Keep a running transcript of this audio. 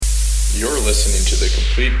You're listening to the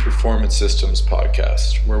Complete Performance Systems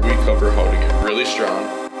podcast, where we cover how to get really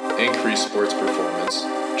strong, increase sports performance,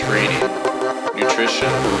 training,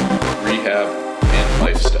 nutrition, rehab, and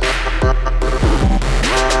lifestyle.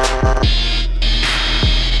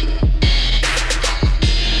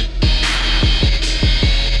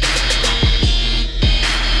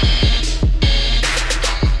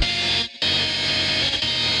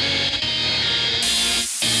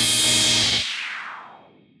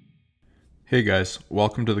 Hey guys,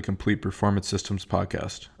 welcome to the Complete Performance Systems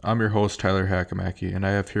podcast. I'm your host, Tyler Hakamaki, and I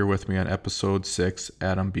have here with me on episode 6,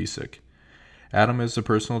 Adam Bisick. Adam is a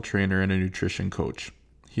personal trainer and a nutrition coach.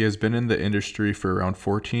 He has been in the industry for around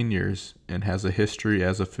 14 years and has a history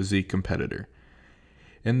as a physique competitor.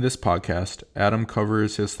 In this podcast, Adam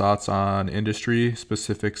covers his thoughts on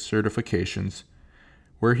industry-specific certifications,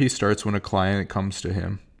 where he starts when a client comes to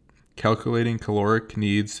him, calculating caloric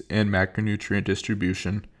needs and macronutrient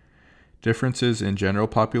distribution, differences in general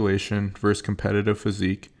population versus competitive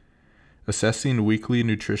physique, assessing weekly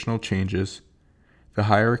nutritional changes, the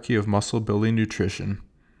hierarchy of muscle building nutrition,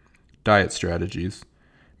 diet strategies,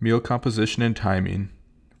 meal composition and timing,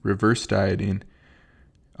 reverse dieting,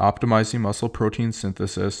 optimizing muscle protein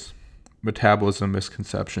synthesis, metabolism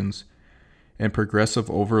misconceptions, and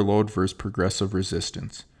progressive overload versus progressive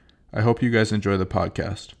resistance. I hope you guys enjoy the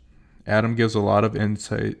podcast. Adam gives a lot of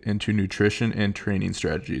insight into nutrition and training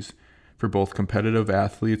strategies for both competitive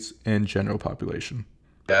athletes and general population.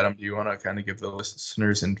 Adam, do you want to kind of give the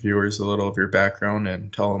listeners and viewers a little of your background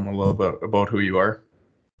and tell them a little bit about who you are?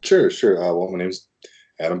 Sure. Well, my name is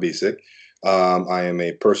Adam Bisick. I am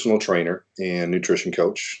a personal trainer and nutrition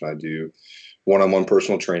coach. I do one-on-one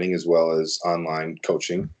personal training as well as online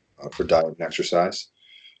coaching for diet and exercise.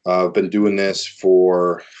 I've been doing this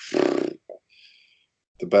for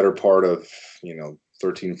the better part of,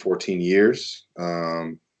 13, 14 years.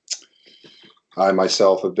 I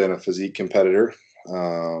myself have been a physique competitor,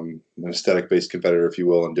 an aesthetic-based competitor, if you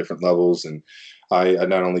will, on different levels. And I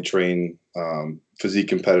not only train physique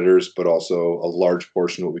competitors, but also a large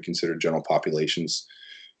portion of what we consider general populations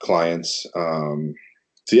clients. So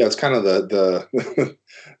yeah, it's kind of the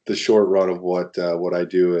the short run of what I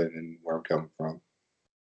do and where I'm coming from.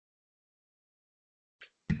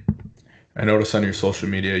 I notice on your social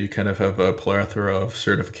media you kind of have a plethora of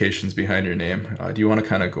certifications behind your name. Do you want to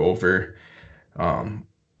kind of go over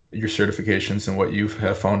your certifications and what you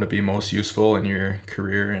have found to be most useful in your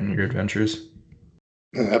career and your adventures?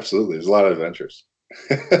 Absolutely. There's a lot of adventures.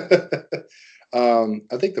 I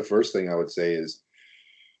think the first thing I would say is,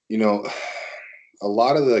 a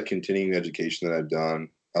lot of the continuing education that I've done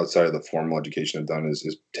outside of the formal education I've done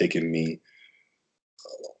is taken me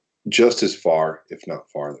just as far, if not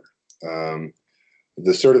farther.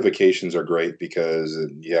 The certifications are great because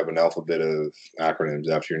you have an alphabet of acronyms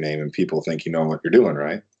after your name and people think you know what you're doing,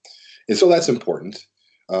 right? And so that's important,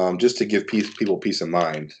 just to give people peace of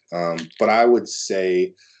mind. But I would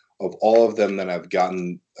say of all of them that I've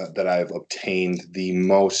gotten, that I've obtained, the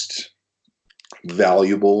most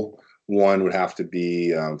valuable one would have to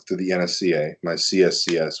be through the NSCA, my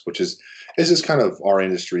CSCS, which is just kind of our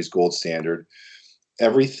industry's gold standard.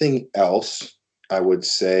 Everything else, I would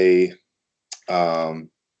say,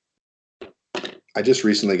 I just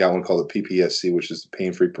recently got one called the PPSC, which is the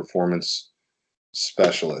Pain-Free Performance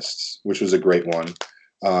Specialists, which was a great one.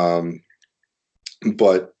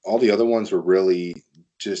 But all the other ones were really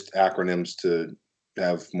just acronyms to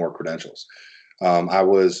have more credentials. I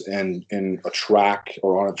was in a track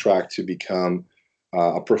or on a track to become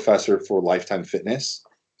a professor for Lifetime Fitness.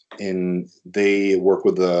 And they work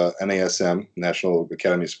with the NASM, National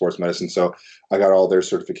Academy of Sports Medicine. So I got all their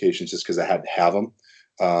certifications just because I had to have them.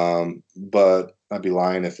 But I'd be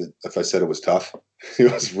lying if I said it was tough.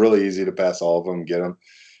 It was really easy to pass all of them and get them.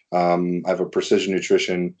 I have a precision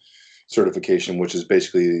nutrition certification, which is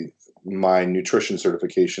basically my nutrition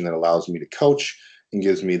certification that allows me to coach and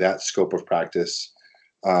gives me that scope of practice.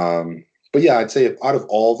 But yeah, I'd say out of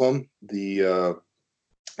all of them, the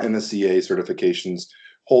NSCA certifications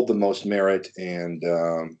hold the most merit and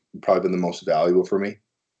probably been the most valuable for me.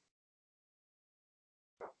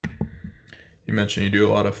 You mentioned you do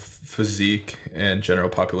a lot of physique and general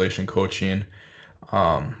population coaching.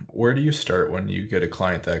 Where do you start when you get a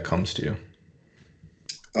client that comes to you?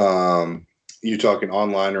 You talking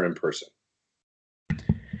online or in person?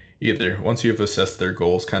 Either. Once you've assessed their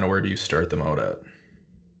goals, kind of where do you start them out at?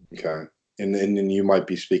 Okay. And then you might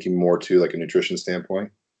be speaking more to like a nutrition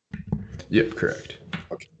standpoint? Yep, correct.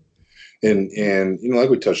 Okay. And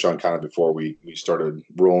like we touched on kind of before we started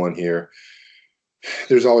rolling here,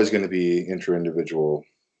 there's always going to be inter-individual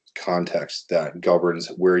context that governs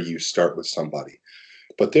where you start with somebody.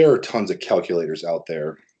 But there are tons of calculators out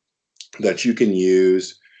there that you can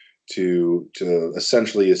use to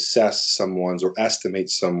essentially assess someone's or estimate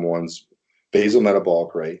someone's basal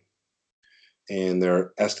metabolic rate and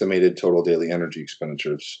their estimated total daily energy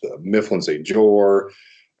expenditures. The Mifflin St. Jeor,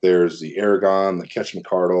 there's the Ergon, the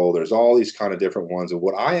Ketch-McArdle, there's all these kind of different ones. And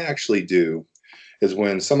what I actually do is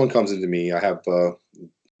when someone comes into me, I have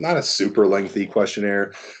not a super lengthy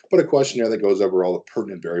questionnaire, but a questionnaire that goes over all the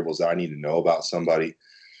pertinent variables that I need to know about somebody.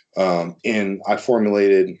 And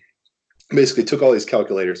I basically took all these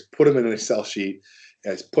calculators, put them in an Excel sheet,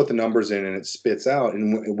 and put the numbers in, and it spits out.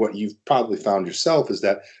 And what you've probably found yourself is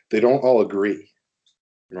that they don't all agree,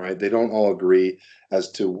 right? They don't all agree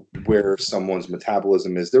as to where someone's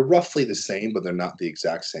metabolism is. They're roughly the same, but they're not the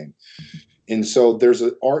exact same. And so there's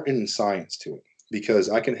an art and science to it, because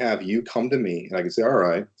I can have you come to me and I can say, all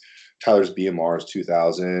right, Tyler's BMR is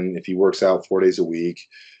 2,000. If he works out 4 days a week,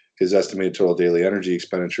 his estimated total daily energy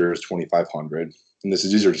expenditure is 2,500. And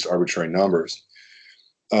these are just arbitrary numbers.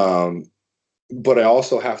 But I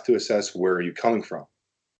also have to assess, where are you coming from?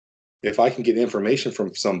 If I can get information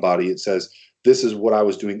from somebody, it says, this is what I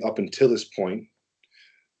was doing up until this point.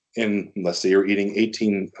 And let's say you're eating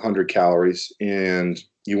 1,800 calories and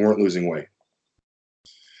you weren't losing weight.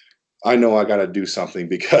 I know I got to do something,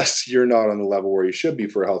 because you're not on the level where you should be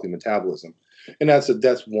for a healthy metabolism. And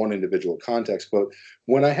that's one individual context. But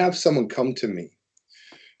when I have someone come to me,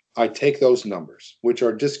 I take those numbers, which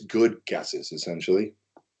are just good guesses, essentially.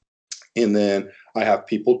 And then I have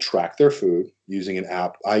people track their food using an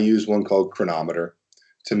app. I use one called Chronometer.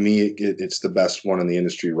 To me, it's the best one in the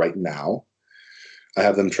industry right now. I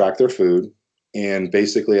have them track their food. And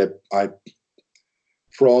basically, I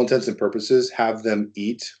for all intents and purposes, have them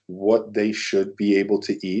eat what they should be able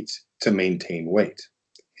to eat to maintain weight.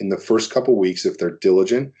 In the first couple of weeks, if they're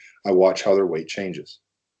diligent, I watch how their weight changes.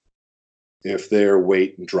 If their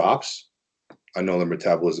weight drops, I know their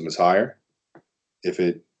metabolism is higher. If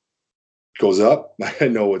it goes up, I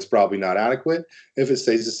know it's probably not adequate. If it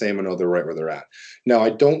stays the same, I know they're right where they're at. Now, I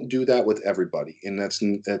don't do that with everybody, and that's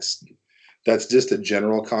just a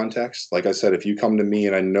general context. Like I said, if you come to me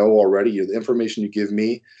and I know already the information you give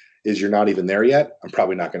me is you're not even there yet, I'm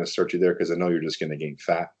probably not going to start you there, because I know you're just going to gain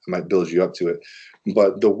fat. I might build you up to it.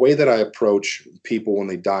 But the way that I approach people when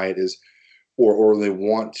they diet is, or they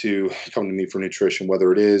want to come to me for nutrition,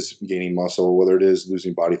 whether it is gaining muscle, whether it is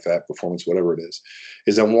losing body fat, performance, whatever it is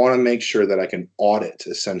I want to make sure that I can audit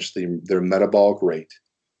essentially their metabolic rate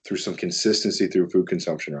through some consistency through food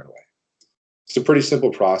consumption right away. It's a pretty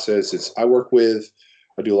simple process. I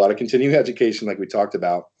do a lot of continuing education, like we talked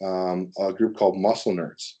about, a group called Muscle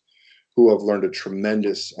Nerds, who I've learned a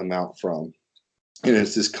tremendous amount from. And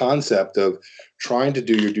it's this concept of trying to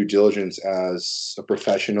do your due diligence as a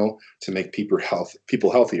professional to make people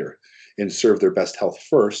healthier and serve their best health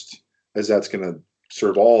first, as that's going to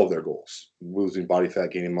serve all of their goals: losing body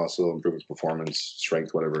fat, gaining muscle, improving performance,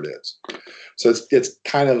 strength, whatever it is. So it's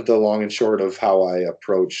kind of the long and short of how I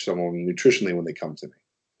approach someone nutritionally when they come to me.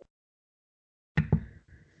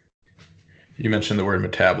 You mentioned the word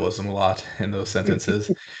metabolism a lot in those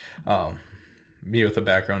sentences. Me with a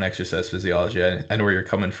background in exercise physiology, I know where you're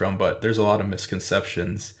coming from, but there's a lot of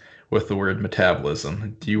misconceptions with the word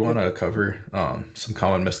metabolism. Do you want to cover some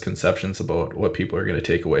common misconceptions about what people are going to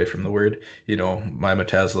take away from the word? My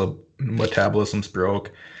metabolism's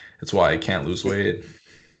broke. It's why I can't lose weight.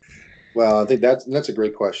 Well, I think that's a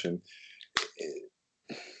great question.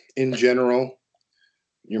 In general,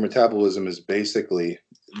 your metabolism is basically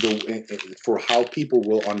for how people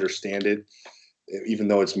will understand it, even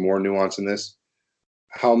though it's more nuanced in this,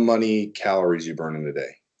 how many calories you burn in a day,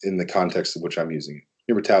 in the context of which I'm using it.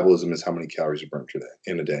 Your metabolism is how many calories you burn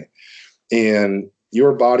in a day. And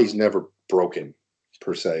your body's never broken,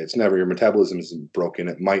 per se. It's never, your metabolism isn't broken.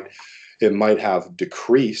 It might have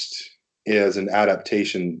decreased as an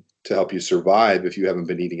adaptation to help you survive if you haven't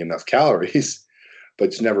been eating enough calories, but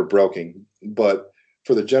it's never broken. But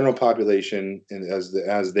for the general population, and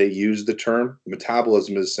as they use the term,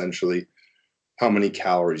 metabolism is essentially how many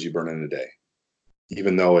calories you burn in a day.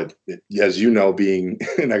 Even though it, as you know, being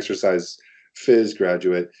an exercise phys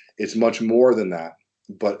graduate, it's much more than that.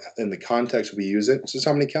 But in the context we use it, it's just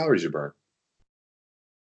how many calories you burn.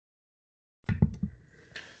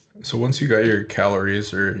 So once you got your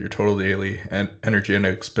calories or your total daily energy and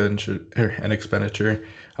expenditure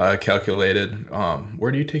calculated,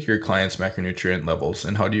 where do you take your clients' macronutrient levels,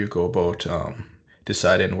 and how do you go about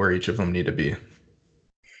deciding where each of them need to be?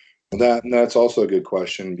 That's also a good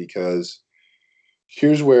question, because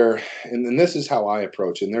here's where, and this is how I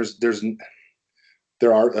approach it. And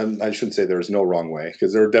I shouldn't say there's no wrong way,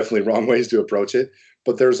 because there are definitely wrong ways to approach it,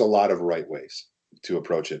 but there's a lot of right ways. to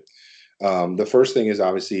approach it. The first thing is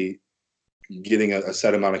obviously getting a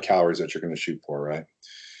set amount of calories that you're going to shoot for, right?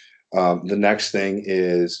 The next thing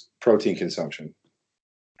is protein consumption.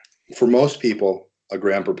 For most people, a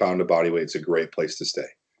gram per pound of body weight is a great place to stay.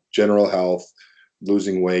 General health,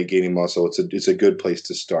 losing weight, gaining muscle, it's a good place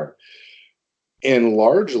to start. And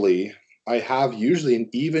largely, I have usually an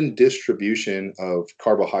even distribution of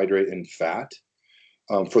carbohydrate and fat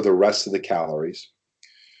for the rest of the calories,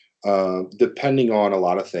 depending on a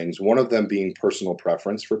lot of things. One of them being personal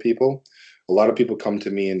preference for people. A lot of people come to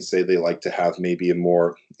me and say they like to have maybe a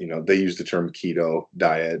more, they use the term keto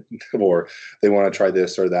diet, or they want to try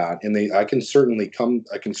this or that. And I can certainly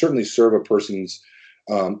serve a person's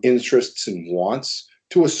interests and wants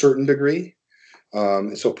to a certain degree.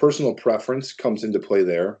 So personal preference comes into play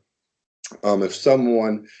there. If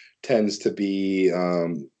someone tends to be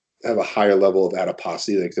have a higher level of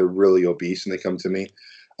adiposity, like they're really obese and they come to me,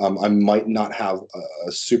 I might not have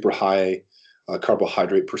a super high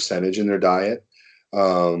carbohydrate percentage in their diet.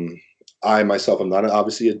 I myself, I'm not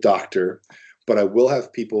obviously a doctor, but I will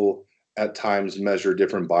have people at times measure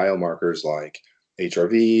different biomarkers like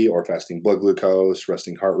HRV or fasting blood glucose,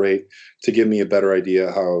 resting heart rate, to give me a better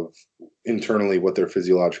idea of internally what their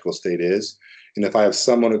physiological state is. And if I have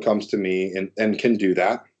someone who comes to me and can do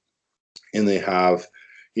that, and they have,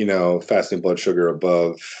 fasting blood sugar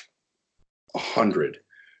above 100,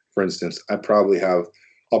 for instance, I'll probably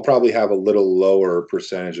have a little lower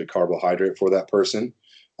percentage of carbohydrate for that person.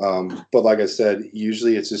 But like I said,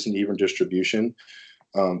 usually it's just an even distribution.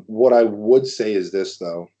 What I would say is this,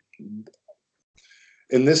 though,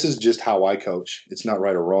 and this is just how I coach. It's not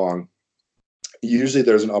right or wrong. Usually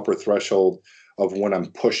there's an upper threshold of when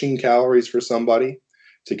I'm pushing calories for somebody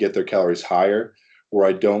to get their calories higher, where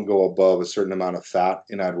I don't go above a certain amount of fat,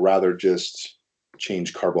 and I'd rather just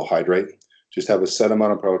change carbohydrate. Just have a set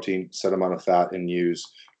amount of protein, set amount of fat, and use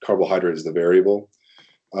carbohydrate as the variable.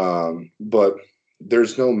 But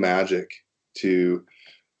there's no magic to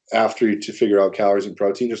figure out calories and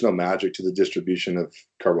protein. There's no magic to the distribution of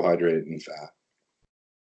carbohydrate and fat.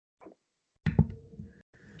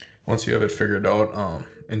 Once you have it figured out,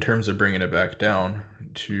 in terms of bringing it back down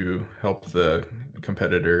to help the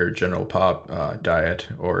competitor general pop diet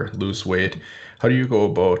or lose weight, how do you go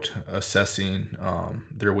about assessing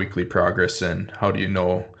their weekly progress, and how do you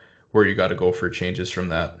know where you got to go for changes from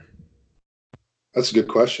that? That's a good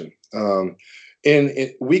question.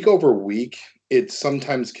 And week over week, it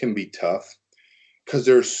sometimes can be tough because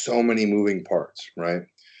there's so many moving parts, right?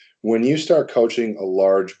 When you start coaching a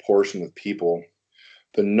large portion of people,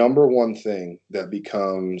 the number one thing that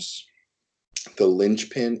becomes the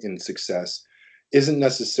linchpin in success isn't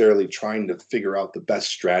necessarily trying to figure out the best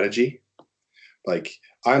strategy. Like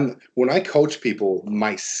when I coach people,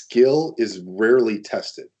 my skill is rarely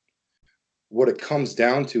tested. What it comes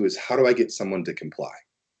down to is, how do I get someone to comply?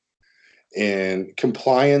 And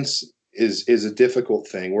compliance is a difficult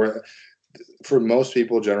thing, where for most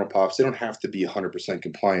people, general pops, they don't have to be 100%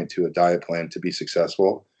 compliant to a diet plan to be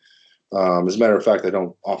successful. As a matter of fact, I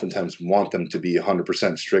don't oftentimes want them to be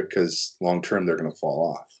 100% strict, because long-term they're going to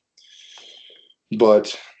fall off.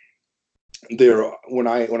 But when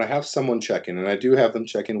I have someone check in, and I do have them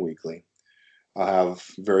check in weekly, I have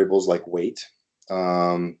variables like weight.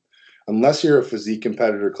 Unless you're a physique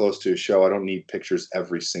competitor close to a show, I don't need pictures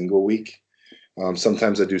every single week.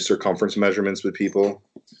 Sometimes I do circumference measurements with people.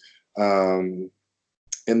 And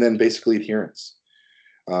then basically adherence.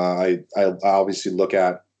 I obviously look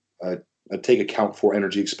at, I take account for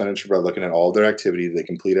energy expenditure by looking at all their activity. They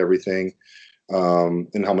complete everything,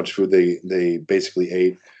 and how much food they basically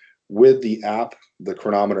ate. With the app, the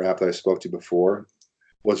Chronometer app that I spoke to before,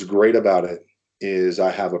 what's great about it is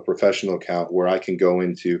I have a professional account where I can go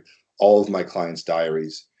into all of my clients'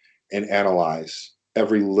 diaries and analyze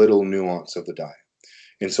every little nuance of the diet.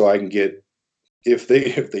 And so I can get, if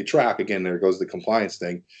they track, again, there goes the compliance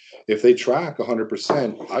thing. If they track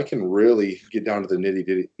 100%, I can really get down to the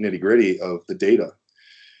nitty gritty of the data.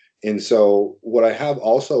 And so what I have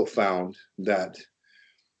also found that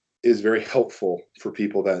is very helpful for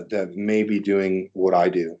people that may be doing what I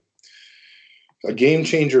do. A game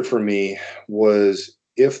changer for me was,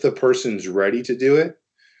 if the person's ready to do it,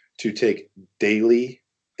 to take daily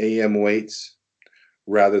AM weights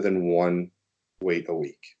rather than one weight a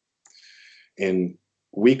week. And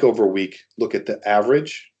week over week, look at the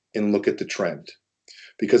average and look at the trend.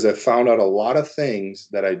 Because I found out a lot of things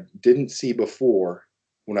that I didn't see before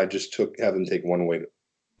when I just have them take one weight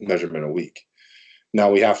measurement a week.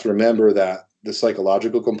 Now we have to remember that the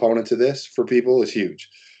psychological component to this for people is huge.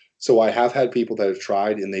 So I have had people that have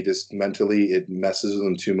tried, and they just mentally, it messes with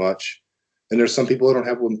them too much. And there's some people that don't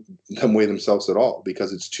have them weigh themselves at all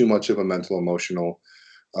because it's too much of a mental, emotional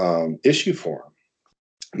issue for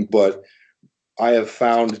them. But I have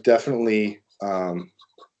found definitely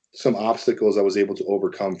some obstacles I was able to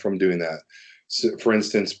overcome from doing that. So, for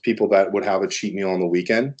instance, people that would have a cheat meal on the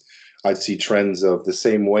weekend, I'd see trends of the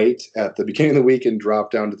same weight at the beginning of the week and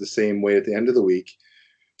drop down to the same weight at the end of the week,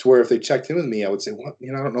 to where if they checked in with me, I would say, "What?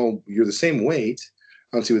 I don't know. You're the same weight.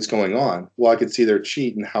 I don't see what's going on." Well, I could see their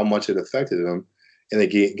cheat and how much it affected them, and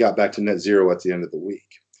they got back to net zero at the end of the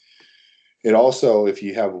week. It also, if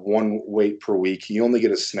you have one weight per week, you only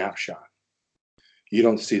get a snapshot. You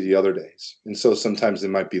don't see the other days. And so sometimes it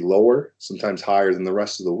might be lower, sometimes higher than the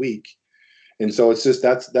rest of the week. And so it's just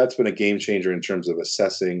that's been a game changer in terms of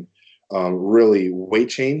assessing really weight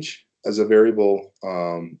change as a variable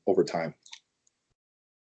over time.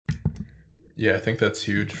 Yeah, I think that's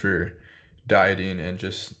huge for dieting and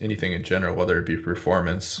just anything in general, whether it be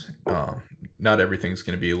performance. Not everything's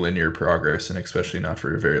going to be linear progress, and especially not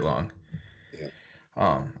for very long. Yeah.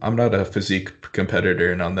 I'm not a physique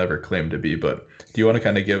competitor, and I'll never claim to be, but do you want to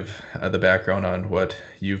kind of give the background on what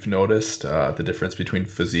you've noticed, the difference between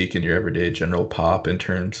physique and your everyday general pop in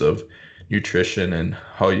terms of nutrition and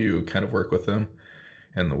how you kind of work with them,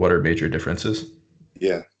 and what are major differences?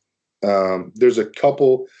 Yeah. There's a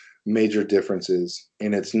couple major differences,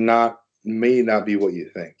 and may not be what you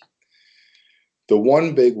think. The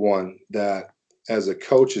one big one that as a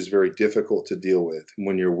coach is very difficult to deal with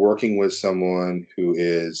when you're working with someone who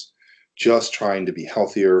is just trying to be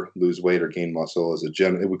healthier, lose weight, or gain muscle as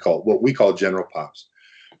what we call general pops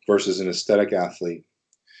versus an aesthetic athlete,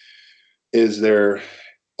 is their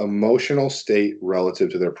emotional state relative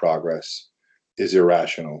to their progress is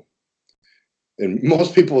irrational. And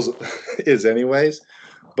most people's is anyways,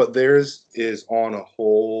 but theirs is on a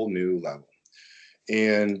whole new level.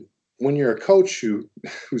 And when you're a coach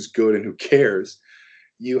who's good and who cares,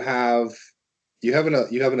 you have you have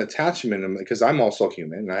an attachment, because I'm also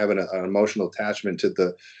human and I have an emotional attachment to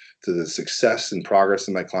the success and progress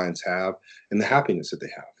that my clients have and the happiness that they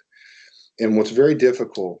have. And what's very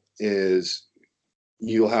difficult is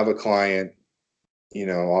you'll have a client,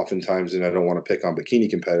 oftentimes, and I don't want to pick on bikini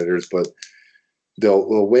competitors, but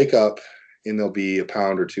they'll wake up and they'll be a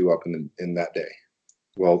pound or two up in that day.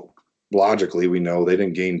 Well, logically, we know they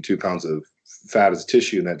didn't gain 2 pounds of fat as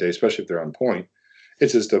tissue in that day, especially if they're on point.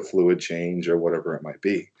 It's just a fluid change or whatever it might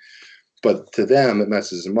be. But to them, it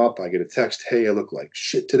messes them up. I get a text, "Hey, I look like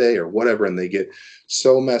shit today," or whatever, and they get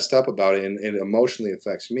so messed up about it, and it emotionally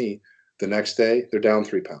affects me. The next day, they're down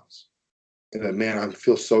 3 pounds. And then, man, I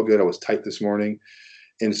feel so good. I was tight this morning.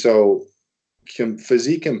 And so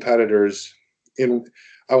physique competitors, in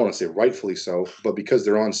I want to say rightfully so, but because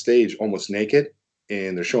they're on stage almost naked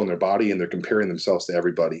and they're showing their body and they're comparing themselves to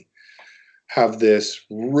everybody, have this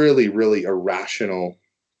really, really irrational,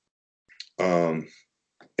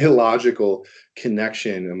 illogical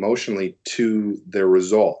connection emotionally to their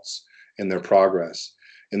results and their progress.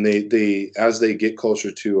 And they as they get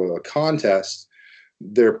closer to a contest,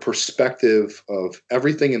 their perspective of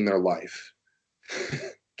everything in their life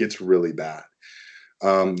gets really bad.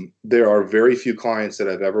 There are very few clients that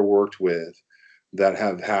I've ever worked with that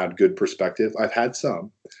have had good perspective. I've had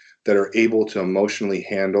some that are able to emotionally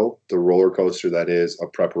handle the roller coaster that is a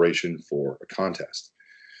preparation for a contest.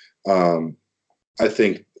 I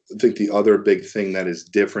think the other big thing that is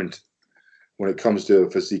different when it comes to a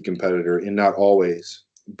physique competitor, and not always,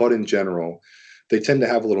 but in general, they tend to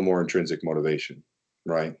have a little more intrinsic motivation,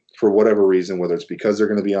 right? For whatever reason, whether it's because they're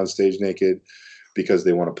going to be on stage naked, because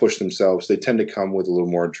they want to push themselves, they tend to come with a little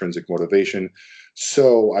more intrinsic motivation.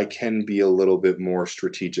 So I can be a little bit more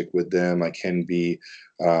strategic with them. I can be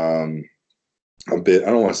a bit, I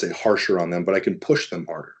don't want to say harsher on them, but I can push them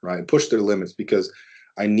harder, right? Push their limits because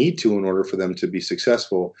I need to in order for them to be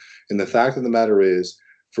successful. And the fact of the matter is,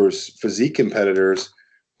 for physique competitors,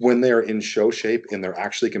 when they're in show shape and they're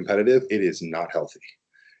actually competitive, it is not healthy.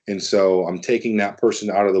 And so I'm taking that person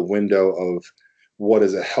out of the window of what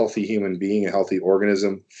is a healthy human being, a healthy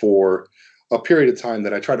organism, for a period of time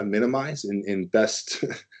that I try to minimize and best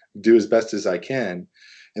do as best as I can,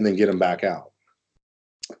 and then get them back out.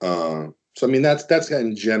 So I mean, that's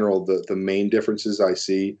in general the main differences I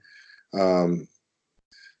see.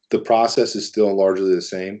 The process is still largely the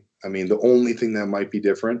same. I mean, the only thing that might be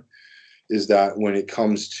different is that when it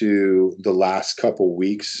comes to the last couple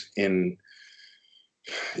weeks,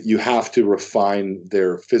 you have to refine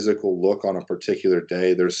their physical look on a particular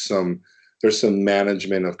day. There's some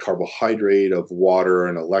management of carbohydrate, of water,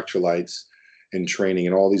 and electrolytes in training,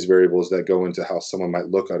 and all these variables that go into how someone might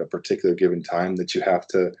look at a particular given time that you have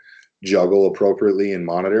to juggle appropriately and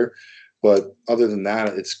monitor. But other than that,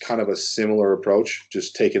 it's kind of a similar approach,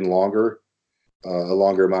 just taking a longer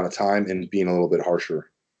amount of time and being a little bit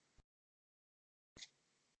harsher.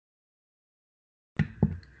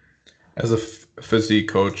 As a physique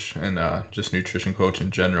coach and just nutrition coach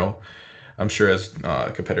in general, I'm sure as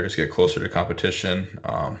competitors get closer to competition,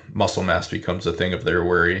 muscle mass becomes a thing of their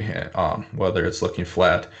worry, whether it's looking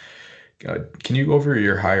flat. Can you go over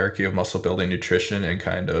your hierarchy of muscle building nutrition and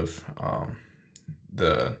kind of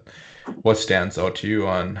the what stands out to you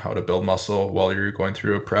on how to build muscle while you're going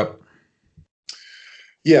through a prep?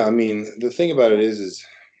 Yeah, I mean, the thing about it is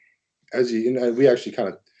as we actually kind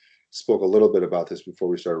of spoke a little bit about this before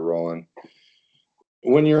we started rolling.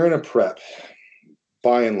 When you're in a prep,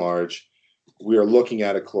 by and large, we are looking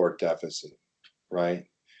at a caloric deficit, right?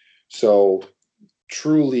 So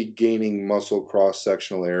truly gaining muscle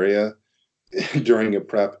cross-sectional area during a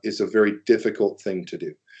prep is a very difficult thing to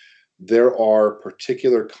do. There are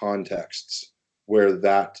particular contexts where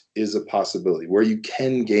that is a possibility, where you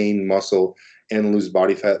can gain muscle and lose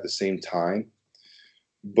body fat at the same time,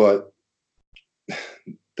 but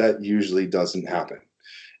that usually doesn't happen,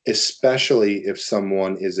 especially if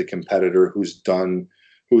someone is a competitor who's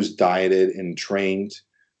dieted and trained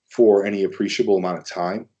for any appreciable amount of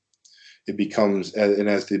time. It becomes, and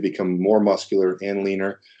as they become more muscular and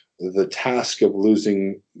leaner, the task of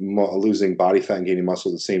losing body fat and gaining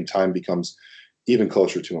muscle at the same time becomes even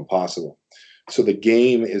closer to impossible. So the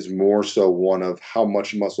game is more so one of how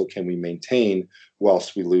much muscle can we maintain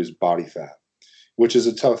whilst we lose body fat, which is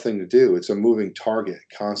a tough thing to do. It's a moving target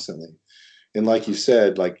constantly. And like you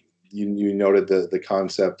said, like you noted the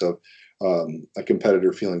concept of a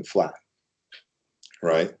competitor feeling flat,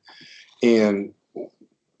 right? And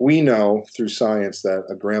we know through science that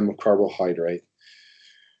a gram of carbohydrate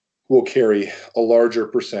will carry a larger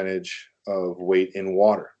percentage of weight in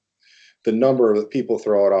water. The number that people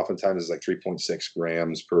throw out oftentimes is like 3.6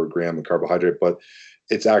 grams per gram of carbohydrate, but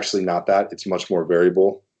it's actually not that. It's much more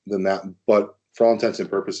variable than that. But for all intents and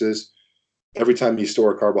purposes, every time you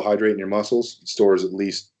store a carbohydrate in your muscles, it stores at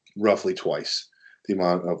least roughly twice the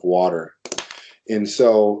amount of water. And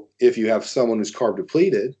so if you have someone who's carb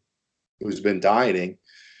depleted, who's been dieting,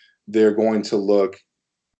 they're going to look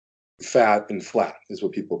fat and flat is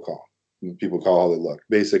what people call how they look,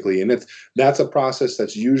 basically. And that's a process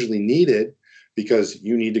that's usually needed because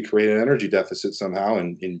you need to create an energy deficit somehow,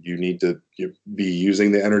 and you need to be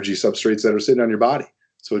using the energy substrates that are sitting on your body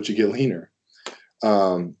so that you get leaner.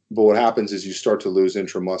 But what happens is you start to lose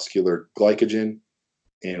intramuscular glycogen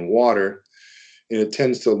and water, and it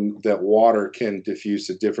tends to that water can diffuse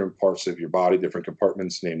to different parts of your body, different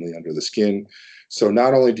compartments, namely under the skin. So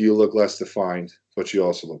not only do you look less defined, but you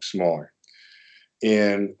also look smaller.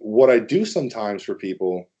 And what I do sometimes for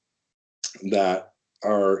people that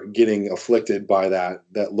are getting afflicted by that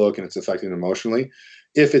look and it's affecting them emotionally,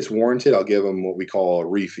 if it's warranted, I'll give them what we call a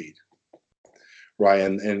refeed, right?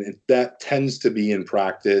 And that tends to be in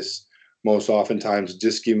practice most oftentimes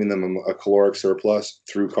just giving them a caloric surplus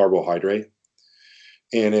through carbohydrate.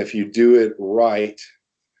 And if you do it right,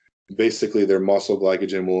 basically their muscle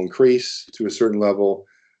glycogen will increase to a certain level,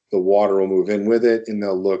 the water will move in with it, and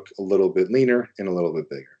they'll look a little bit leaner and a little bit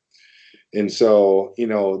bigger. And so,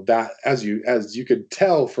 that as you could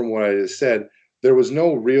tell from what I just said, there was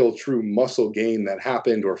no real true muscle gain that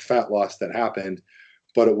happened or fat loss that happened,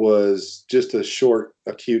 but it was just a short,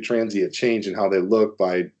 acute, transient change in how they look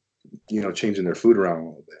by, changing their food around a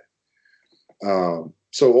little bit.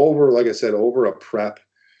 So like I said, over a prep,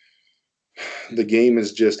 the game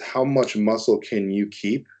is just how much muscle can you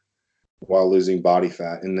keep while losing body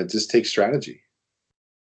fat, and it just takes strategy.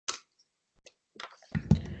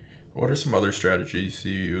 What are some other strategies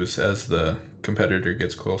you use as the competitor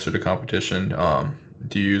gets closer to competition?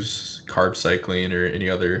 Do you use carb cycling or any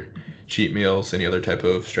other cheat meals, any other type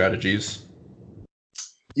of strategies?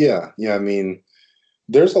 Yeah. I mean,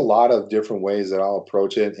 there's a lot of different ways that I'll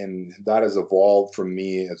approach it, and that has evolved from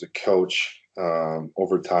me as a coach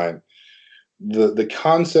over time. The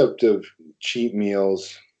concept of cheat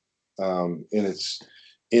meals, and it's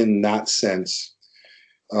in that sense,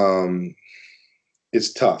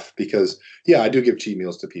 it's tough because I do give cheat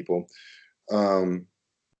meals to people. Hold on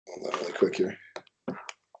really quick here.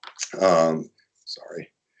 Sorry.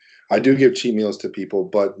 I do give cheat meals to people,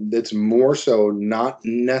 but it's more so not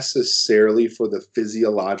necessarily for the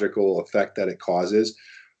physiological effect that it causes,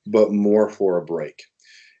 but more for a break.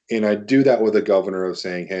 And I do that with a governor of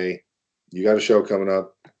saying, hey, you got a show coming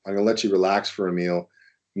up. I'm going to let you relax for a meal.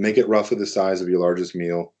 Make it roughly the size of your largest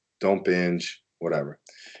meal. Don't binge, whatever.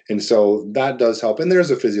 And so that does help. And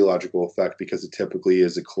there's a physiological effect because it typically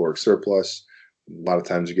is a caloric surplus. A lot of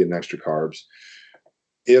times you're getting extra carbs.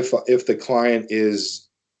 If the client is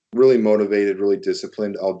really motivated, really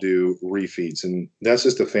disciplined, I'll do refeeds, and that's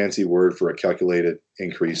just a fancy word for a calculated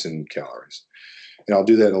increase in calories. And I'll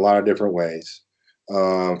do that in a lot of different ways.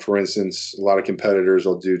 For instance, a lot of competitors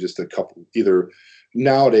will do just a couple. Either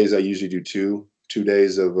nowadays, I usually do two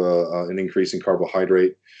days of an increase in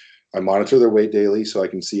carbohydrate. I monitor their weight daily so I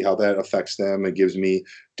can see how that affects them. It gives me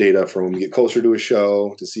data from when we get closer to a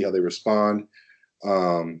show to see how they respond.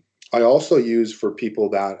 Um, I also use for people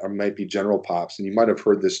that might be general pops, and you might have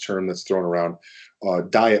heard this term that's thrown around,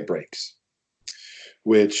 diet breaks,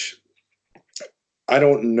 which I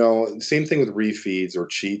don't know. Same thing with refeeds or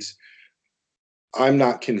cheats. I'm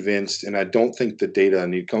not convinced, and I don't think the data,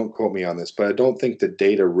 and you don't quote me on this, but I don't think the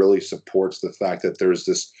data really supports the fact that there's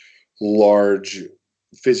this large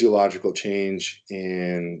physiological change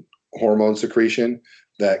in hormone secretion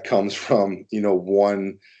that comes from,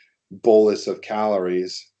 one bolus of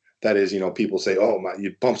calories. That is, people say, oh,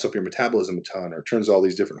 it bumps up your metabolism a ton or turns all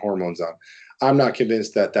these different hormones on. I'm not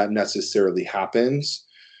convinced that that necessarily happens.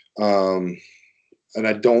 Um, and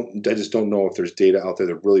I just don't know if there's data out there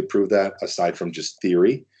that really prove that aside from just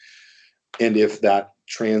theory. And if that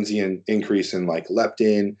transient increase in like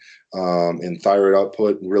leptin and thyroid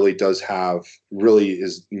output really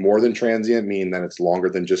is more than transient, meaning that it's longer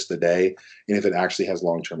than just the day, and if it actually has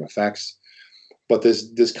long-term effects. But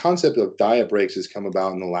this concept of diet breaks has come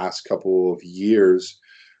about in the last couple of years.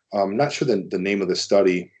 I'm not sure the name of the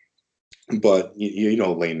study, but you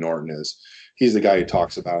know Lane Norton is. He's the guy who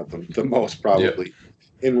talks about it the most Yeah. probably.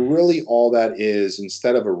 And really all that is,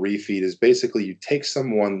 instead of a refeed, is basically you take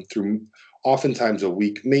someone through oftentimes a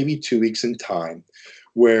week, maybe 2 weeks in time,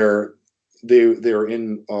 where they're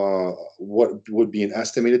in what would be an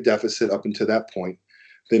estimated deficit up until that point.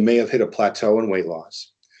 They may have hit a plateau in weight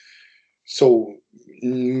loss. So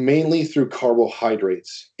mainly through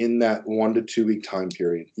carbohydrates in that 1 to 2 week time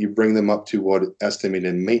period, you bring them up to what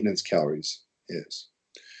estimated maintenance calories is.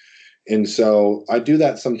 And so I do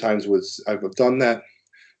that sometimes I've done that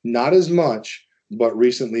not as much, but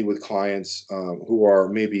recently with clients who are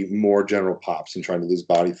maybe more general pops and trying to lose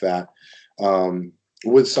body fat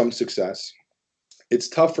with some success. It's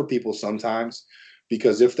tough for people sometimes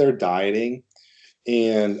because if they're dieting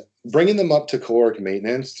and bringing them up to caloric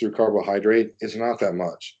maintenance through carbohydrate is not that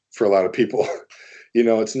much for a lot of people.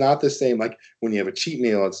 It's not the same. Like when you have a cheat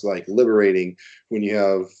meal, it's like liberating. When you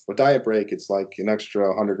have a diet break, it's like an extra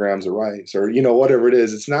 100 grams of rice or, whatever it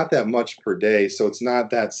is. It's not that much per day. So it's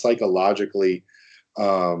not that psychologically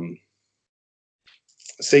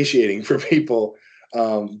satiating for people.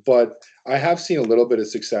 But I have seen a little bit of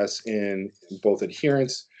success in both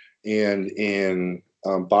adherence and in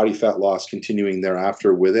body fat loss continuing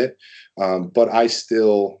thereafter with it. But I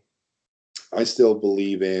still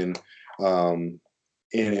believe in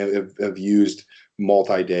and have used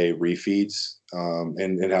multi-day refeeds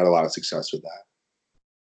and had a lot of success with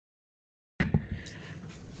that.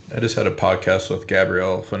 I just had a podcast with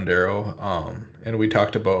Gabrielle Fundero, and we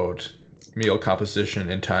talked about meal composition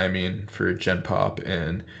and timing for Gen Pop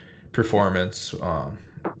and performance,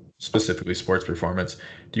 specifically sports performance.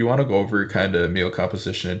 Do you want to go over kind of meal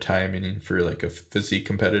composition and timing for like a physique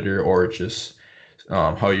competitor, or just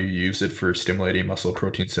how you use it for stimulating muscle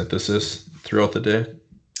protein synthesis throughout the day?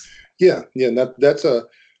 Yeah, and that's a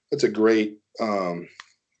great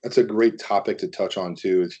that's a great topic to touch on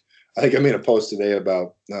too. I think I made a post today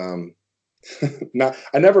about I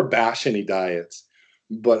never bash any diets,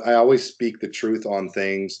 but I always speak the truth on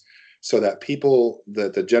things so that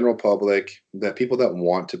the general public, that people that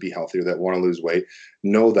want to be healthier, that want to lose weight,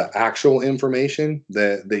 know the actual information,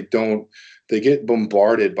 that they get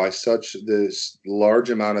bombarded by such this large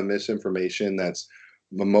amount of misinformation that's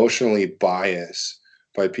emotionally biased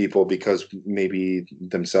by people because maybe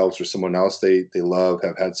themselves or someone else they love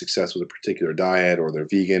have had success with a particular diet, or they're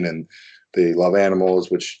vegan and they love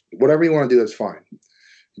animals, which whatever you want to do, that's fine.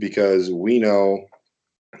 Because we know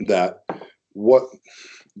that what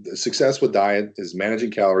success with diet is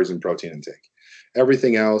managing calories and protein intake.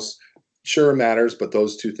 Everything else sure matters, but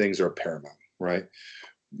those two things are paramount, right?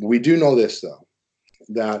 We do know this though,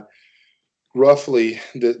 that roughly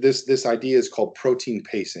this idea is called protein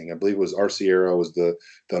pacing. I believe it was Arciero was the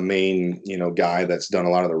main guy that's done a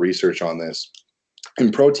lot of the research on this.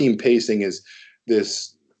 And protein pacing is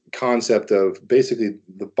this concept of basically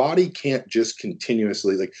the body can't just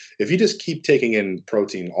continuously, like if you just keep taking in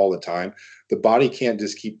protein all the time, the body can't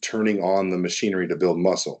just keep turning on the machinery to build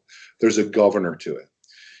muscle. There's a governor to it.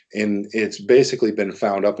 And it's basically been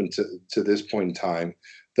found up into to this point in time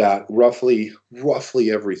that roughly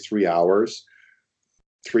every 3 hours,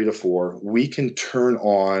 3 to 4, we can turn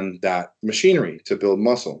on that machinery to build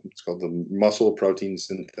muscle. It's called the muscle protein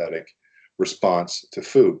synthetic response to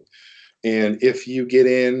food. And if you get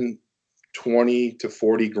in 20 to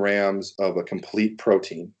 40 grams of a complete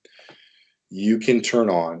protein, you can turn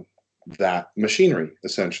on that machinery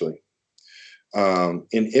essentially. And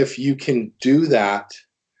if you can do that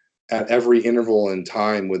at every interval in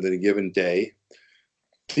time within a given day,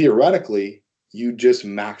 theoretically, you just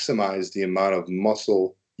maximize the amount of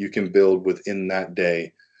muscle you can build within that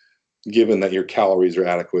day, given that your calories are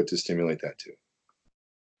adequate to stimulate that too.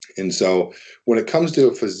 And so when it comes to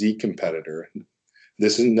a physique competitor,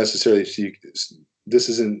 this isn't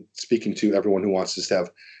speaking to everyone who wants to have,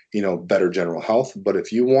 better general health. But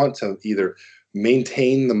if you want to either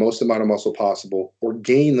maintain the most amount of muscle possible or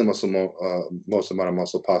gain the most amount of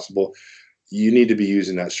muscle possible, you need to be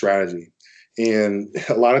using that strategy. And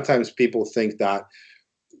a lot of times people think that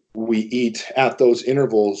we eat at those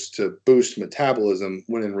intervals to boost metabolism,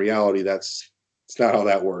 when in reality, it's not how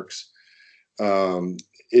that works.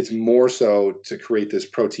 It's more so to create this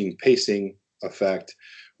protein pacing effect,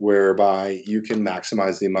 whereby you can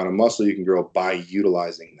maximize the amount of muscle you can grow by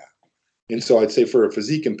utilizing that. And so I'd say for a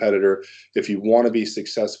physique competitor, if you want to be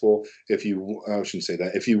successful, I shouldn't say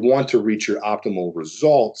that, if you want to reach your optimal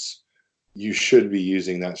results, you should be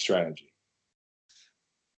using that strategy.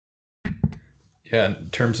 Yeah, in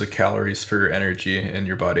terms of calories for energy and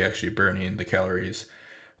your body actually burning the calories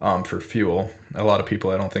for fuel, a lot of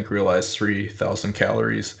people I don't think realize 3,000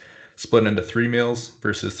 calories split into 3 meals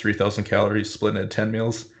versus 3,000 calories split into 10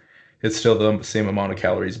 meals. It's still the same amount of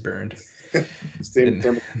calories burned. Same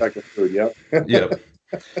thermodynamic food, yep. Yep.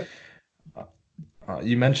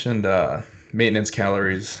 You mentioned maintenance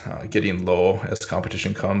calories getting low as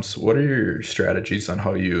competition comes. What are your strategies on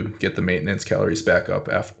how you get the maintenance calories back up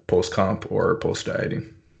after post-comp or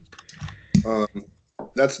post-dieting?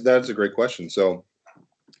 That's a great question. So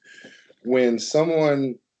when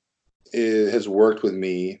someone has worked with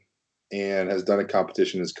me and has done a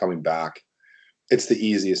competition, is coming back, it's the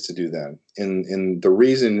easiest to do then. And the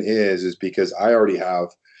reason is because I already have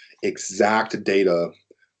exact data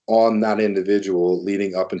on that individual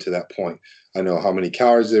leading up into that point. I know how many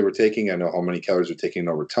calories they were taking. I know how many calories they're taking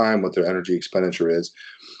over time, what their energy expenditure is.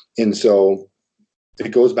 And so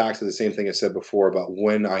it goes back to the same thing I said before about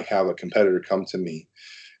when I have a competitor come to me,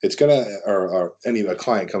 it's going to, or a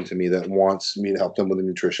client come to me that wants me to help them with the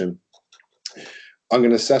nutrition. I'm going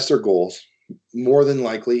to assess their goals. More than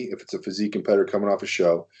likely, if it's a physique competitor coming off a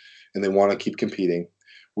show and they want to keep competing,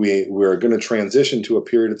 we're going to transition to a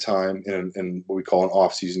period of time in what we call an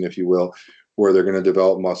off season, if you will, where they're going to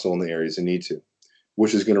develop muscle in the areas they need to,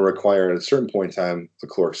 which is going to require at a certain point in time a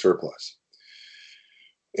caloric surplus.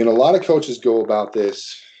 And a lot of coaches go about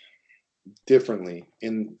this differently.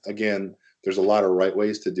 And again, there's a lot of right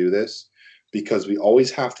ways to do this, because we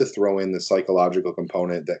always have to throw in the psychological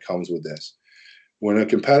component that comes with this. When a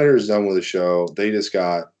competitor is done with a show, they just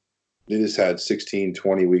had 16,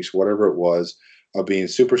 20 weeks, whatever it was, of being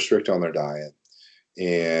super strict on their diet.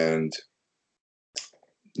 And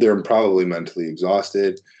they're probably mentally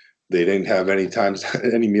exhausted. They didn't have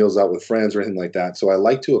any meals out with friends or anything like that. So I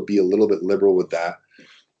like to be a little bit liberal with that.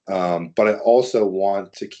 But I also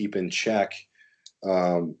want to keep in check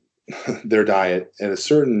their diet to a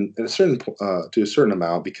certain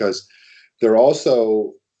amount, because they're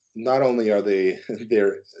also, not only are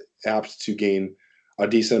they're apt to gain a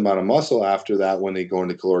decent amount of muscle after that when they go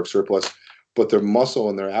into caloric surplus, but their muscle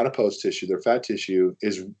and their adipose tissue, their fat tissue,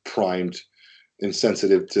 is primed and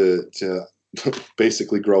sensitive to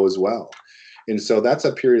basically grow as well. And so that's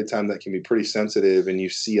a period of time that can be pretty sensitive, and you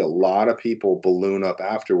see a lot of people balloon up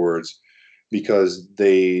afterwards because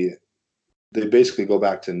they basically go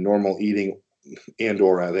back to normal eating, and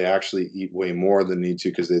or they actually eat way more than need to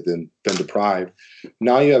because they've been deprived.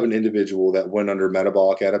 Now you have an individual that went under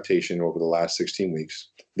metabolic adaptation over the last 16 weeks.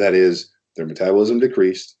 That is, their metabolism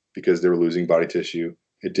decreased because they were losing body tissue.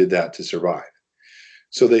 It did that to survive.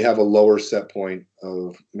 So they have a lower set point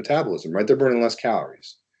of metabolism, right? They're burning less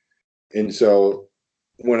calories. And so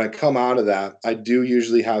when I come out of that, I do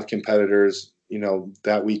usually have competitors,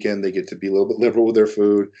 that weekend they get to be a little bit liberal with their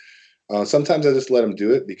food. Sometimes I just let them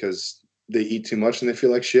do it because they eat too much and they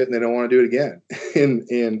feel like shit and they don't want to do it again.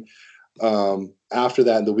 and after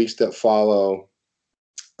that, in the weeks that follow,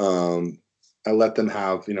 I let them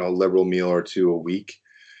have, a liberal meal or two a week.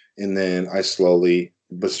 And then I slowly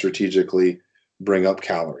but strategically bring up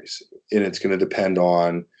calories. And it's going to depend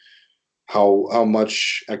on how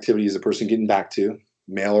much activity is the person getting back to,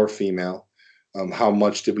 male or female. How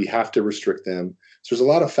much do we have to restrict them? So there's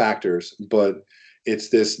a lot of factors, but it's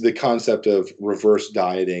the concept of reverse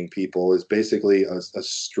dieting people is basically a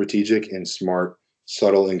strategic and smart,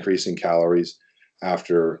 subtle increase in calories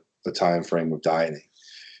after a time frame of dieting.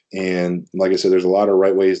 And like I said, there's a lot of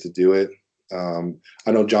right ways to do it.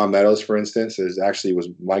 I know John Meadows, for instance, was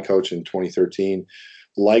my coach in 2013,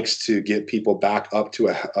 likes to get people back up to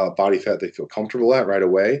a body fat they feel comfortable at right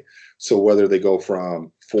away. So whether they go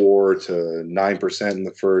from 4 to 9% in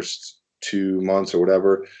the first 2 months or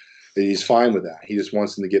whatever, he's fine with that. He just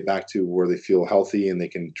wants them to get back to where they feel healthy and they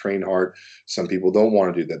can train hard. Some people don't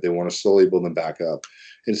want to do that. They want to slowly build them back up.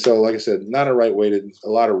 And so, like I said, a lot of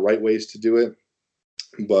right ways to do it.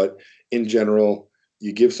 But in general,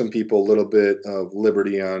 you give some people a little bit of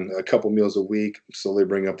liberty on a couple meals a week, slowly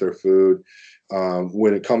bring up their food.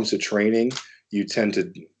 When it comes to training, you tend to,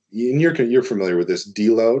 and you're familiar with this,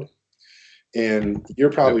 deload. And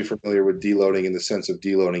you're probably familiar with deloading in the sense of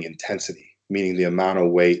deloading intensity, meaning the amount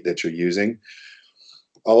of weight that you're using.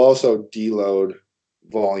 I'll also deload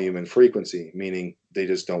volume and frequency, meaning they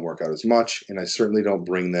just don't work out as much. And I certainly don't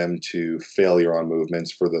bring them to failure on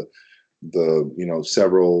movements for the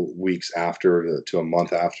several weeks after to a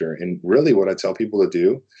month after. And really what I tell people to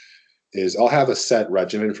do is I'll have a set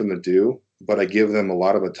regimen from the do, but I give them a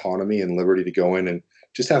lot of autonomy and liberty to go in and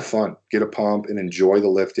just have fun, get a pump and enjoy the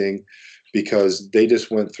lifting, because they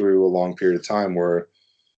just went through a long period of time where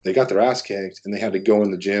they got their ass kicked and they had to go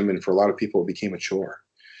in the gym. And for a lot of people, it became a chore.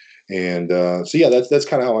 And so, yeah, that's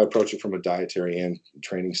kind of how I approach it from a dietary and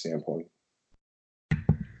training standpoint.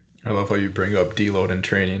 I love how you bring up deload in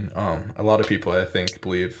training. A lot of people, I think,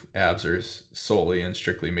 believe abs are solely and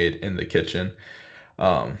strictly made in the kitchen,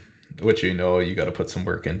 which you got to put some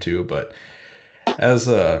work into. But as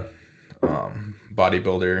a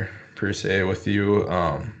bodybuilder per se with you,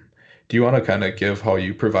 do you want to kind of give how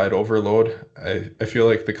you provide overload? I feel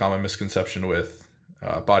like the common misconception with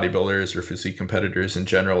bodybuilders or physique competitors in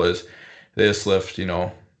general is they just lift,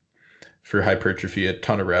 for hypertrophy a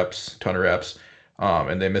ton of reps,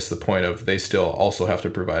 and they miss the point of they still also have to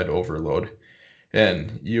provide overload.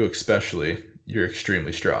 And you especially, you're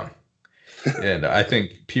extremely strong. And I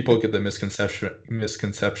think people get the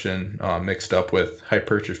misconception mixed up with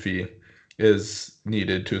hypertrophy is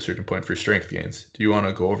needed to a certain point for strength gains. Do you want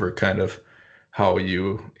to go over kind of how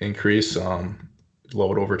you increase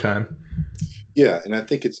load over time? Yeah, and I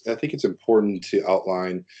think it's important to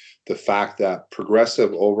outline the fact that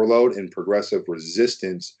progressive overload and progressive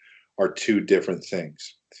resistance are two different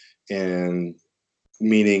things. And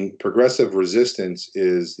meaning progressive resistance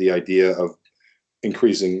is the idea of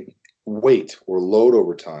increasing weight or load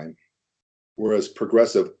over time, whereas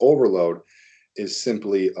progressive overload is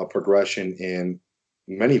simply a progression in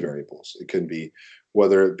many variables. It can be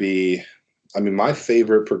my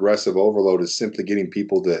favorite progressive overload is simply getting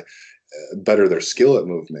people to better their skill at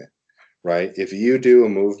movement, right? If you do a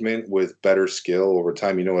movement with better skill over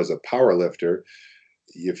time, as a power lifter,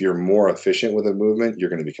 if you're more efficient with a movement, you're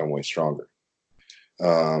going to become way stronger.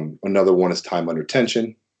 Another one is time under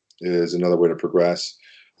tension is another way to progress.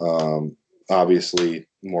 Obviously,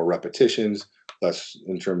 more repetitions, less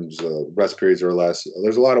in terms of rest periods or less.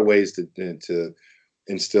 There's a lot of ways to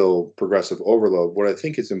instill progressive overload. What I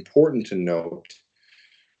think is important to note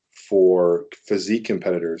for physique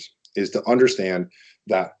competitors is to understand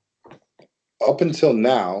that up until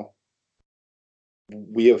now,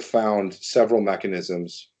 we have found several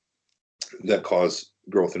mechanisms that cause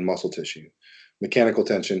growth in muscle tissue. Mechanical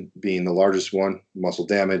tension being the largest one, muscle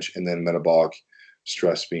damage, and then metabolic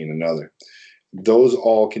stress being another. Those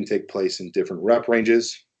all can take place in different rep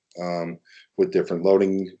ranges with different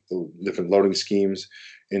loading schemes.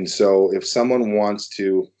 And so if someone wants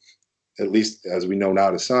to, at least as we know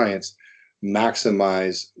now to science,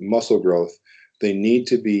 maximize muscle growth, they need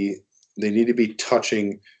to be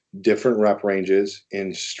touching different rep ranges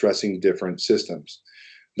and stressing different systems.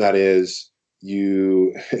 That is,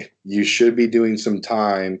 you should be doing some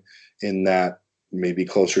time in that maybe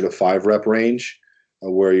closer to 5 rep range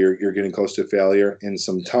where you're getting close to failure, and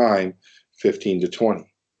some time 15 to 20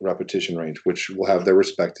 repetition range, which will have their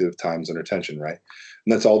respective times under tension, right?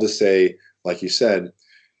 And that's all to say, like you said,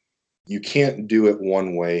 you can't do it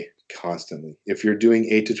one way constantly. If you're doing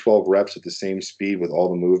 8 to 12 reps at the same speed with all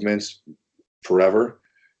the movements forever,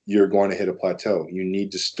 you're going to hit a plateau. You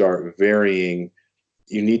need to start varying.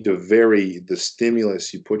 You need to vary the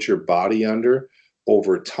stimulus you put your body under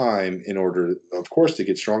over time in order, of course, to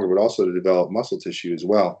get stronger, but also to develop muscle tissue as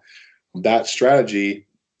well. That strategy,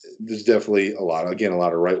 there's definitely a lot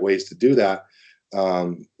of right ways to do that.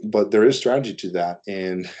 But there is strategy to that.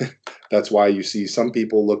 And that's why you see some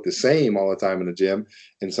people look the same all the time in the gym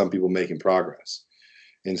and some people making progress.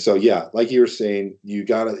 And so, yeah, like you were saying,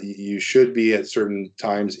 you should be at certain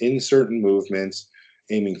times in certain movements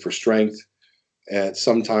aiming for strength, at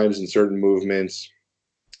sometimes in certain movements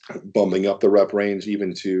bumping up the rep range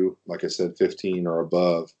even to, like I said, 15 or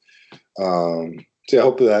above. So I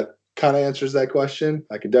hope that kind of answers that question.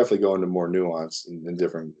 I could definitely go into more nuance in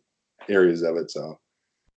different areas of it. So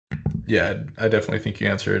Yeah, I definitely think you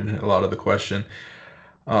answered a lot of the question.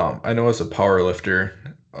 I know as a power lifter,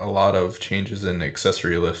 a lot of changes in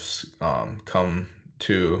accessory lifts come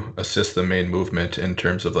to assist the main movement in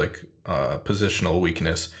terms of like positional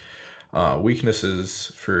weakness. Weaknesses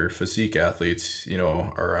for physique athletes,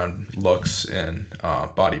 are on looks and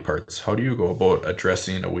body parts. How do you go about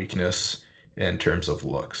addressing a weakness in terms of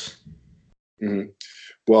looks? mhm.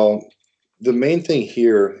 Well, the main thing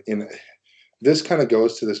here, in this kind of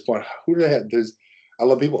goes to this point. Who do I have? I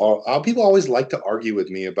love people. People always like to argue with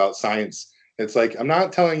me about science. It's like I'm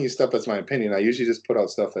not telling you stuff that's my opinion. I usually just put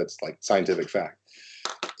out stuff that's like scientific fact.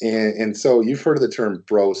 And so you've heard of the term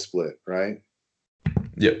bro split, right?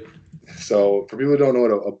 Yep. So for people who don't know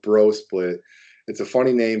what a bro split, it's a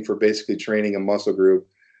funny name for basically training a muscle group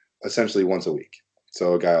essentially once a week.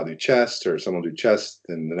 So a guy will do chest, or someone will do chest,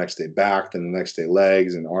 then the next day back, then the next day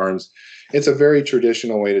legs and arms. It's a very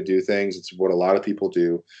traditional way to do things. It's what a lot of people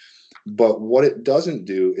do. But what it doesn't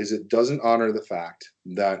do is it doesn't honor the fact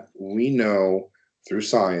that we know through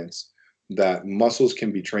science that muscles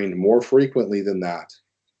can be trained more frequently than that.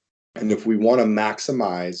 And if we want to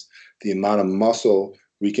maximize the amount of muscle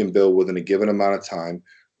we can build within a given amount of time,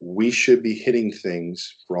 we should be hitting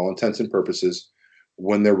things for all intents and purposes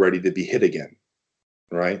when they're ready to be hit again,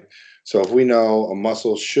 right? So if we know a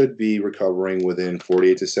muscle should be recovering within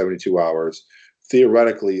 48 to 72 hours,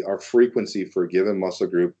 theoretically, our frequency for a given muscle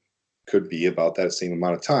group could be about that same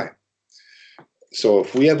amount of time. So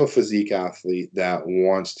if we have a physique athlete that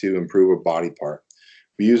wants to improve a body part,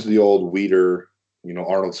 we use the old Weider,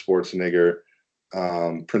 Arnold Schwarzenegger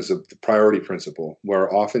principle, the priority principle,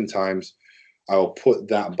 where oftentimes I'll put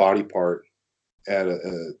that body part at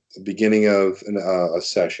a beginning of a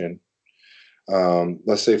session.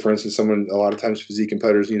 Let's say, for instance, a lot of times physique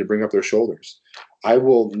competitors need to bring up their shoulders. I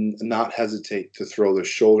will not hesitate to throw the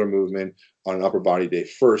shoulder movement on an upper body day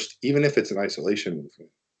first, even if it's an isolation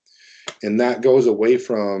movement. And that goes away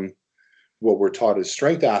from what we're taught as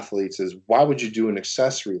strength athletes is why would you do an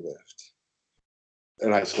accessory lift,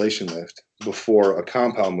 an isolation lift, before a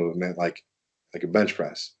compound movement like a bench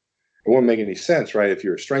press? It won't make any sense, right? If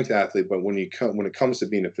you're a strength athlete, but when it comes to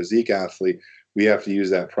being a physique athlete, we have to use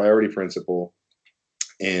that priority principle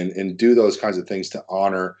and do those kinds of things to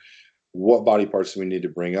honor what body parts do we need to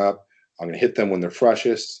bring up. I'm going to hit them when they're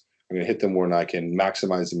freshest. I'm going to hit them when I can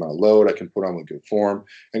maximize the amount of load I can put on with good form.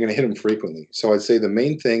 I'm going to hit them frequently. So I'd say the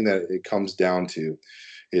main thing that it comes down to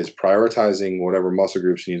is prioritizing whatever muscle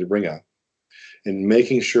groups you need to bring up and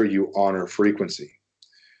making sure you honor frequency.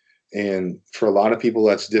 And for a lot of people,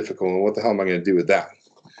 that's difficult. And what the hell am I going to do with that?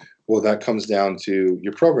 Well, that comes down to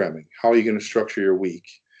your programming. How are you going to structure your week?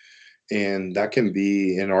 And that can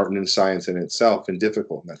be an art and in science in itself and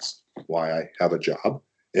difficult. And that's why I have a job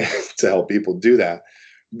to help people do that.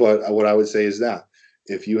 But what I would say is that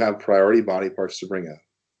if you have priority body parts to bring up,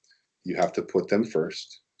 you have to put them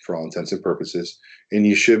first for all intents and purposes. And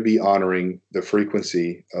you should be honoring the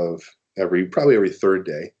frequency of probably every third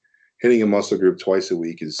day. Hitting a muscle group twice a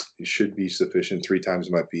week should be sufficient. 3 times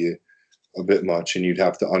might be a bit much, and you'd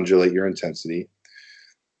have to undulate your intensity.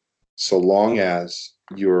 So long as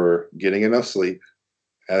you're getting enough sleep,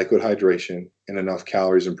 adequate hydration, and enough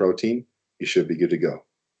calories and protein, you should be good to go.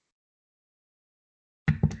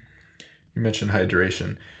 You mentioned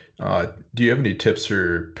hydration. Do you have any tips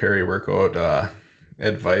for peri-workout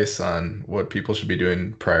advice on what people should be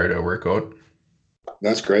doing prior to a workout?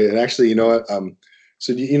 That's great. And actually, you know what?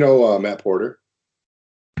 So do you know Matt Porter?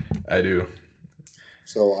 I do.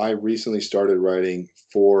 So I recently started writing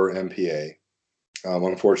for MPA.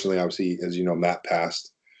 Unfortunately, obviously, as you know, Matt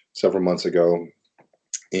passed several months ago,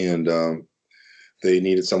 and they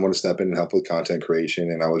needed someone to step in and help with content creation,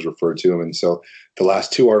 and I was referred to him. And so the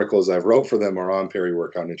last 2 articles I've wrote for them are on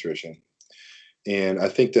peri-workout nutrition. And I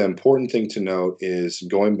think the important thing to note is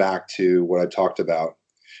going back to what I talked about,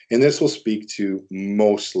 and this will speak to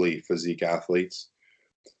mostly physique athletes.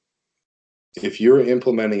 If you're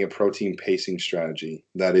implementing a protein pacing strategy,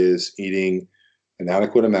 that is eating an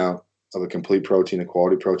adequate amount of a complete protein, a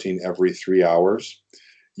quality protein every 3 hours,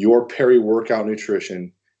 your peri-workout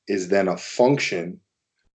nutrition is then a function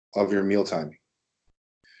of your meal timing.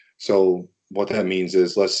 So what that means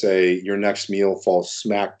is, let's say your next meal falls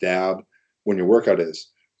smack dab when your workout is.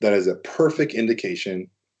 That is a perfect indication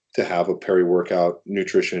to have a peri-workout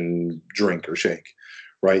nutrition drink or shake,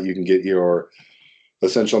 right? You can get your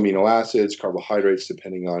essential amino acids, carbohydrates,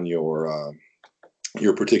 depending on your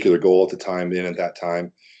particular goal at the time and at that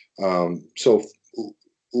time. So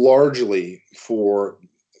largely for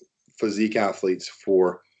physique athletes,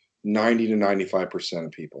 for 90 to 95%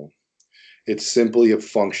 of people, it's simply a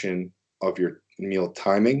function of your meal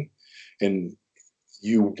timing. And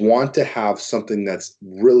you want to have something that's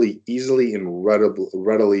really easily and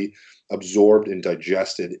readily absorbed and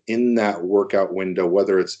digested in that workout window,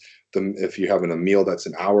 whether it's if you're having a meal that's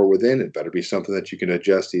an hour within, it better be something that you can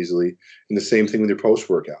digest easily. And the same thing with your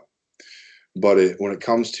post-workout. But when it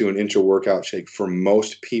comes to an intra-workout shake, for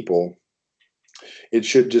most people, it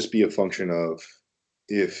should just be a function of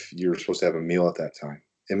if you're supposed to have a meal at that time.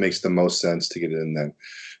 It makes the most sense to get it in then.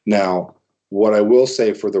 Now, what I will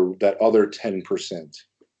say for that other 10%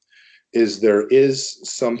 is there is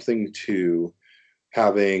something to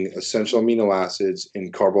having essential amino acids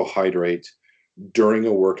and carbohydrate during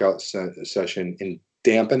a workout session in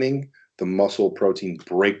dampening the muscle protein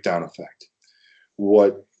breakdown effect.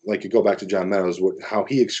 Like you go back to John Meadows, how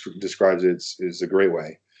he describes it is a great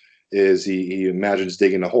way, is he imagines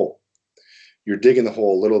digging a hole. You're digging the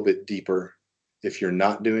hole a little bit deeper if you're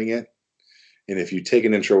not doing it. And if you take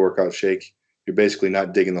an intra-workout shake, you're basically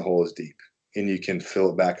not digging the hole as deep. And you can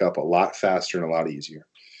fill it back up a lot faster and a lot easier.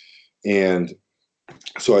 And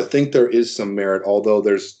so I think there is some merit, although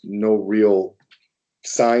there's no real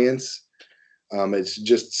science. It's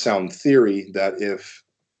just sound theory that if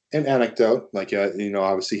an anecdote, like,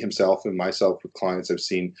 obviously himself and myself with clients, I've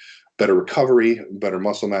seen better recovery, better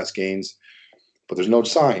muscle mass gains, but there's no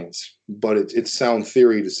science. But it's sound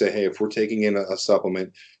theory to say, hey, if we're taking in a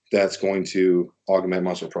supplement that's going to augment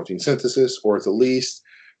muscle protein synthesis, or at the least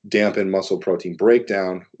dampen muscle protein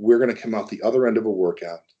breakdown, we're going to come out the other end of a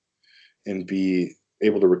workout and be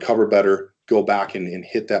able to recover better, go back and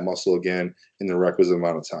hit that muscle again in the requisite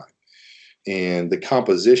amount of time. And the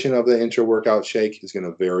composition of the intra-workout shake is going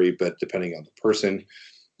to vary, but depending on the person.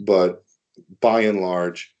 But by and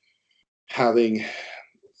large, having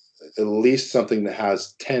at least something that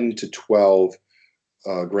has 10 to 12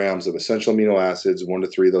 grams of essential amino acids, 1 to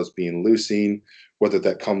 3 of those being leucine, whether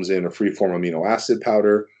that comes in a free-form amino acid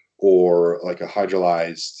powder or like a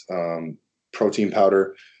hydrolyzed protein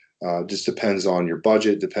powder, just depends on your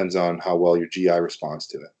budget, depends on how well your GI responds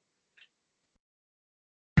to it.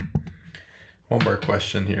 One more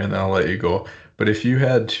question here, and then I'll let you go. But if you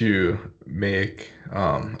had to make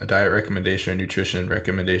a diet recommendation or nutrition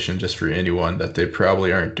recommendation just for anyone that they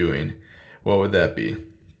probably aren't doing, what would that be?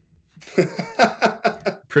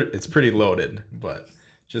 It's pretty loaded, but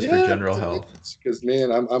just for general health. Because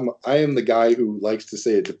man, I am the guy who likes to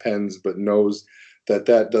say it depends, but knows that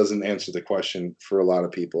doesn't answer the question for a lot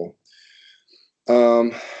of people.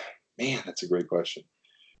 Man, that's a great question.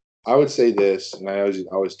 I would say this, and I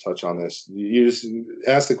always touch on this. You just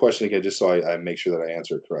ask the question again, just so I make sure that I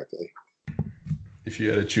answer it correctly. If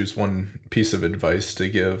you had to choose one piece of advice to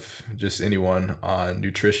give just anyone on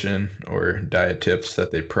nutrition or diet tips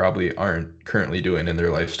that they probably aren't currently doing in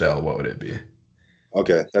their lifestyle, what would it be?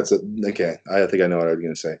 Okay, okay. I think I know what I was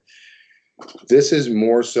going to say. This is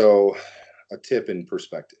more so a tip in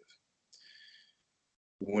perspective.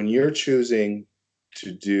 When you're choosing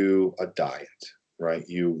to do a diet, right?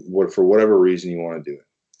 For whatever reason you want to do it,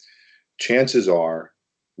 chances are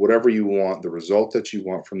whatever you want, the result that you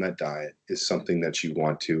want from that diet is something that you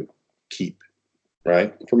want to keep,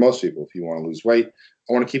 right? For most people, if you want to lose weight,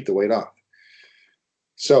 I want to keep the weight off.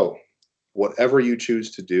 So whatever you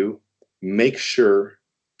choose to do, make sure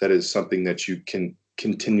that is something that you can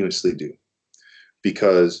continuously do,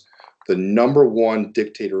 because the number one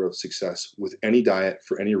dictator of success with any diet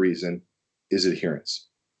for any reason is adherence.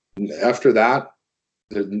 After that,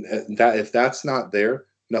 if that's not there,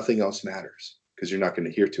 nothing else matters, because you're not going to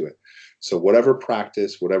adhere to it. So whatever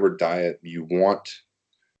practice, whatever diet you want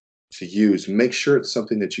to use, make sure it's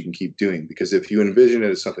something that you can keep doing, because if you envision it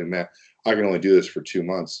as something that I can only do this for 2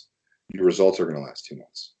 months, your results are going to last 2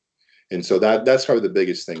 months. And so that's probably the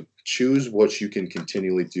biggest thing. Choose what you can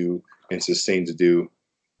continually do and sustain to do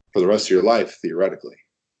for the rest of your life, theoretically.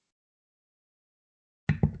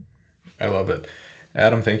 I love it.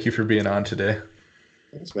 Adam, thank you for being on today.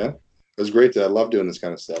 Thanks, man. It was great. I love doing this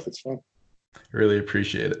kind of stuff. It's fun. Really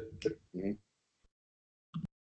appreciate it. Mm-hmm.